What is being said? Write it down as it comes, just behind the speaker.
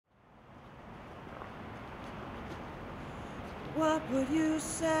What would you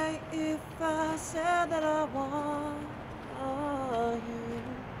say if I said that I want you?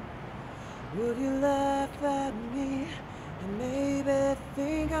 Would you laugh at me and maybe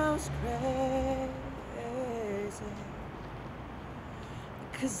think I was crazy?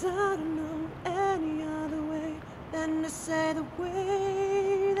 'Cause I don't know any other way than to say the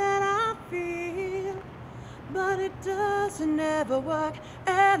way that I feel. But it doesn't ever work,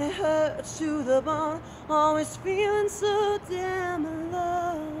 and it hurts to the bone, always feeling so damn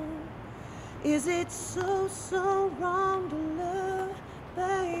alone. Is it so, so wrong to love,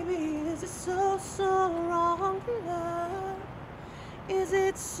 baby? Is it so, so wrong to love? Is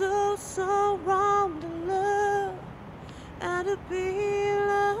it so, so wrong to love and to be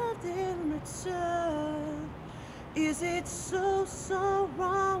loved in return? Is it so, so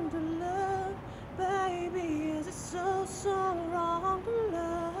wrong to love, baby? Is it so, so wrong to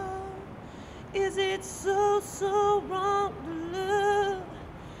love? Is it so, so wrong to love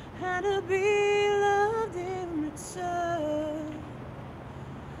and to be loved in return?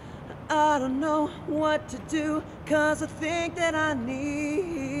 I don't know what to do, 'cause I think that I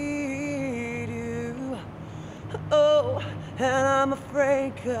need you. Oh, and I'm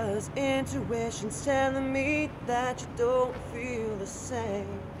afraid 'cause intuition's telling me that you don't feel the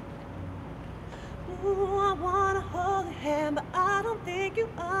same. Ooh, I wanna hold your hand, but I don't think you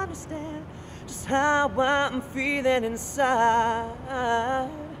understand just how I'm feeling inside.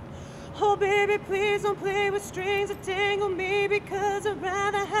 Oh baby, please don't play with strings that tangle me, because I'd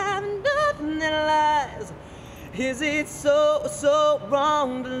rather have nothing than lies. Is it so, so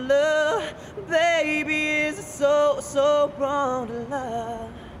wrong to love? Baby, is it so, so wrong to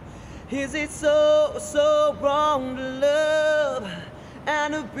love? Is it so, so wrong to love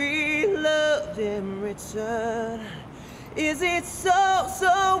and to be loved in return? Is it so,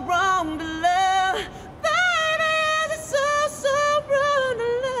 so wrong?